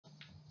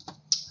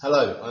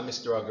Hello, I'm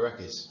Mr.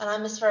 Argarekis. And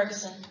I'm Miss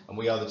Ferguson. And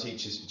we are the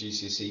teachers for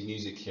GCSE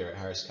Music here at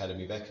Harris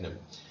Academy, Beckenham.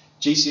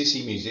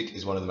 GCSE Music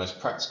is one of the most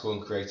practical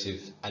and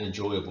creative and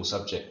enjoyable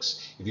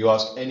subjects. If you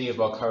ask any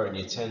of our current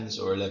Year 10s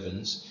or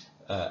 11s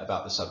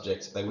about the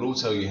subject, they will all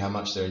tell you how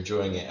much they're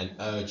enjoying it and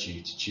urge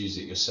you to choose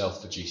it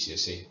yourself for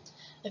GCSE.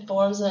 It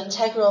forms an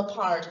integral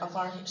part of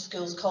our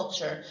school's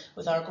culture.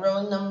 With our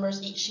growing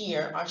numbers each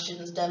year, our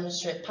students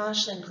demonstrate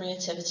passion and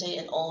creativity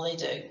in all they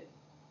do.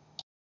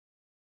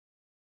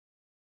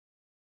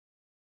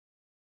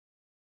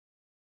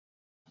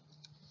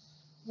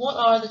 What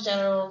are the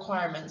general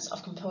requirements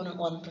of Component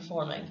 1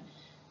 performing?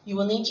 You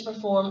will need to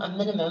perform a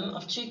minimum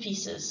of 2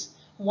 pieces,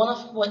 one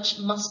of which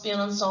must be an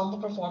ensemble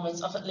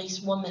performance of at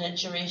least 1 minute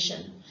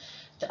duration.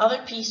 The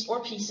other piece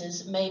or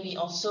pieces may be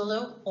of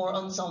solo or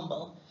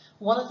ensemble.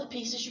 One of the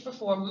pieces you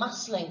perform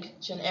must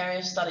link to an area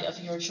of study of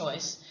your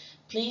choice.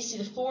 Please see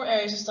the 4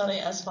 areas of study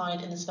as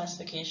found in the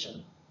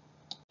specification.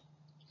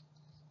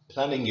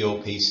 Planning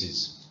your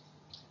pieces.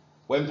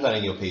 When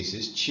planning your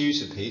pieces,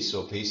 choose a piece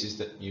or pieces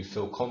that you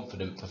feel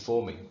confident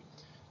performing.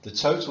 The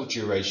total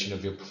duration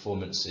of your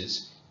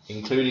performances,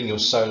 including your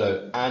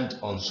solo and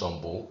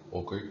ensemble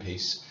or group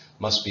piece,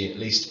 must be at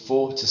least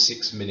 4 to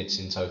 6 minutes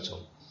in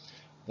total.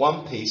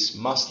 One piece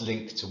must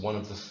link to one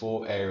of the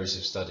 4 areas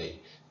of study.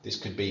 This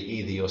could be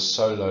either your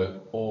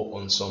solo or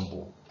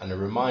ensemble. And a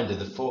reminder,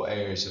 the 4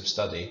 areas of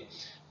study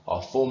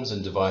are forms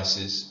and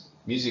devices,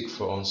 music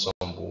for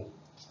ensemble,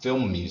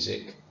 film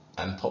music,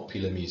 and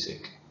popular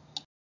music.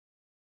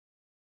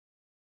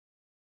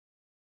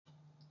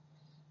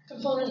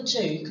 Component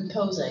 2,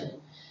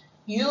 composing.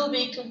 You will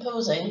be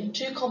composing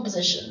 2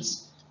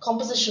 compositions.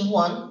 Composition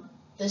 1,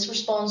 this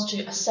responds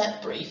to a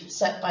set brief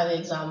set by the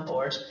exam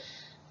board.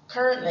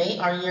 Currently,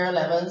 our Year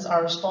 11s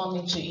are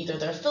responding to either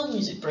their film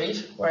music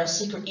brief, where a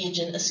secret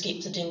agent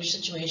escapes a dangerous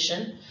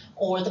situation,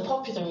 or the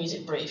popular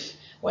music brief,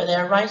 where they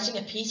are writing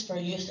a piece for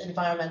a youth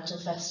environmental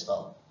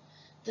festival.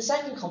 The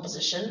second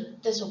composition,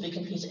 this will be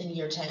completed in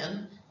Year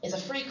 10, is a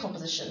free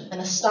composition in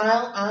a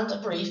style and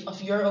a brief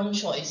of your own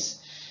choice.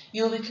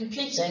 You will be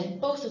completing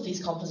both of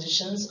these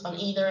compositions on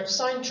either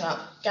Soundtrap,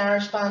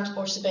 GarageBand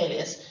or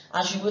Sibelius,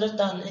 as you would have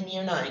done in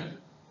Year 9.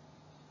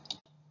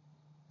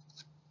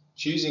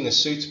 Choosing a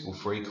suitable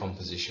free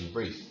composition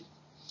brief.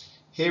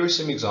 Here are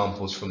some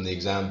examples from the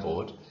exam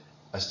board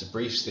as to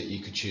briefs that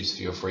you could choose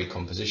for your free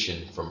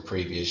composition from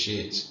previous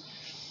years.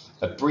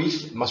 A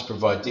brief must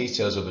provide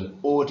details of an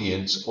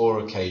audience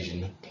or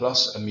occasion,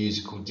 plus a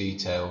musical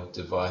detail,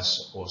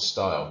 device or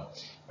style.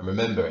 And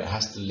remember, it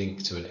has to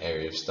link to an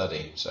area of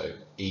study, so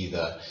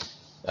either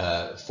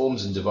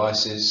forms and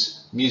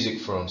devices,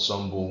 music for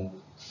ensemble,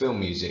 film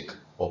music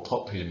or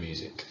popular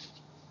music.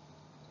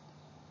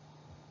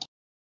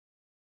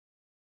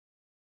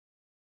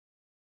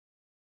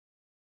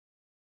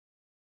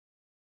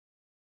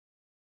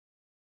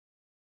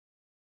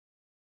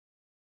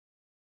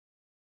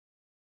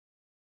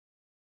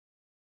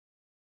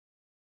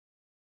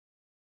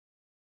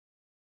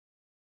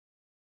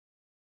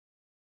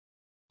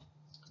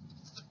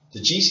 The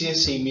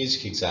GCSE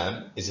music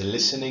exam is a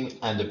listening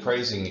and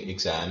appraising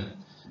exam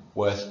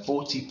worth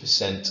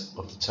 40%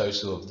 of the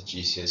total of the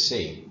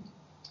GCSE.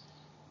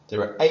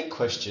 There are 8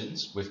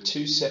 questions with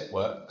 2 set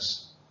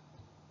works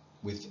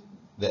with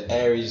the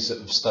areas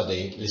of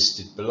study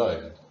listed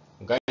below.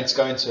 I'm going to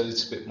go into a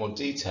little bit more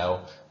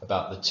detail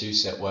about the 2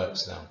 set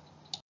works now.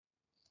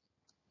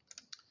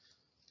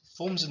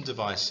 Forms and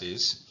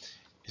devices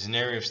is an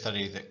area of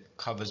study that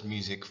covers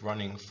music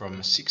running from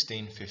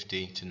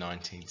 1650 to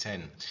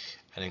 1910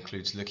 and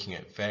includes looking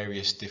at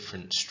various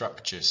different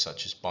structures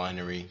such as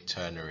binary,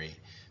 ternary,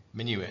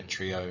 minuet and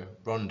trio,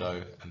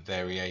 rondo and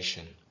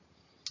variation,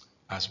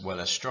 as well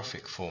as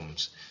strophic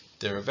forms.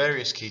 There are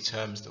various key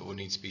terms that will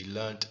need to be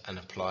learnt and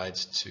applied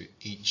to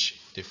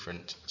each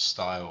different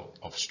style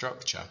of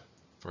structure,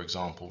 for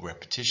example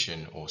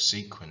repetition or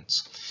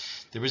sequence.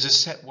 There is a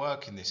set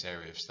work in this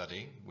area of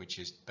study, which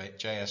is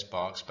J.S.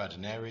 Bach's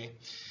Badineri,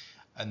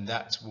 and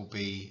that will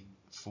be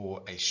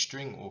for a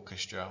string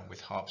orchestra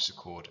with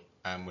harpsichord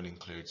and will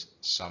include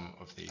some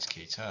of these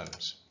key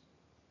terms.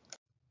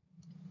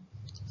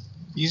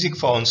 Music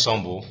for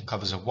ensemble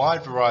covers a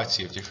wide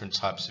variety of different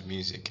types of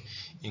music,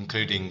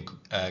 including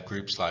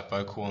groups like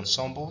vocal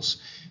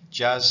ensembles,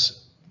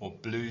 jazz or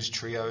blues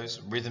trios,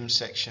 rhythm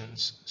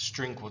sections,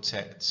 string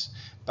quartets,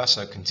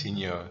 basso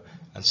continuo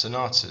and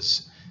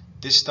sonatas.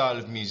 This style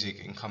of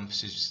music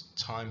encompasses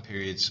time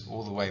periods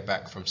all the way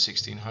back from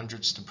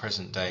 1600s to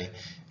present day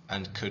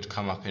and could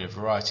come up in a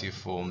variety of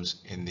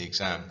forms in the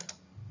exam.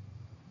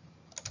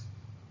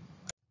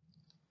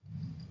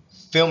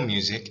 Film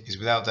music is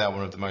without doubt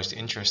one of the most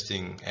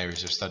interesting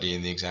areas of study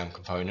in the exam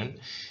component,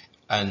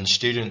 and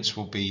students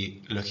will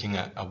be looking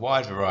at a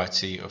wide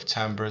variety of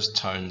timbres,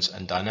 tones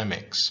and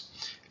dynamics,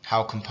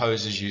 how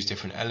composers use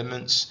different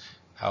elements,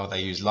 how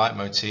they use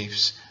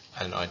leitmotifs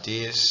and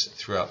ideas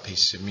throughout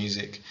pieces of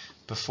music.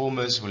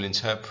 Performers will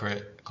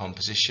interpret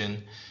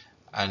composition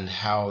and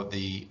how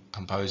the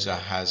composer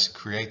has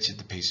created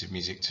the piece of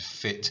music to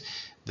fit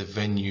the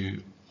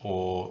venue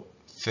or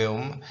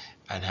film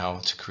and how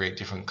to create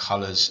different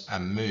colours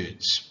and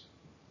moods.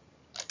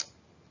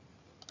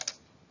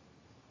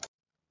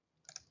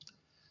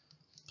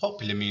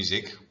 Popular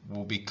music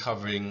will be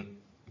covering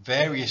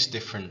various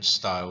different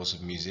styles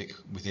of music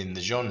within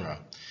the genre.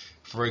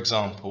 For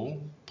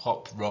example,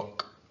 pop,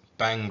 rock,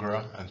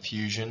 bhangra and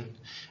fusion,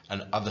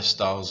 and other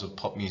styles of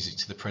pop music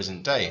to the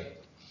present day.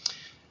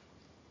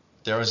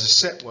 There is a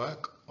set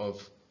work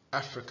of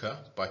Africa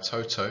by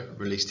Toto,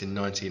 released in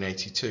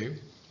 1982,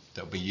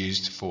 that will be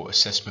used for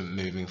assessment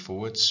moving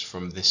forwards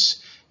from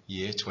this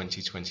year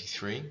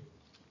 2023.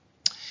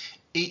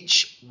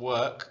 Each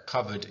work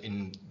covered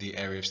in the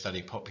area of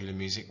study popular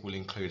music will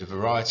include a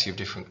variety of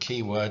different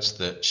keywords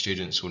that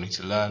students will need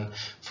to learn.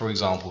 For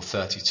example,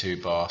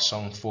 32-bar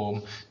song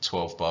form,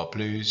 12-bar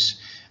blues,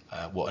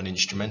 what an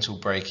instrumental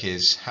break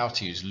is, how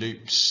to use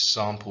loops,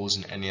 samples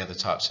and any other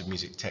types of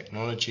music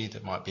technology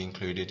that might be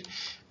included,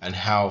 and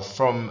how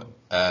from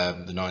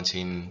the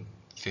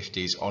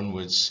 1950s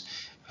onwards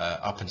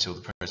up until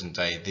the present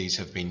day these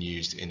have been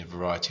used in a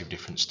variety of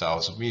different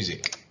styles of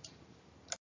music.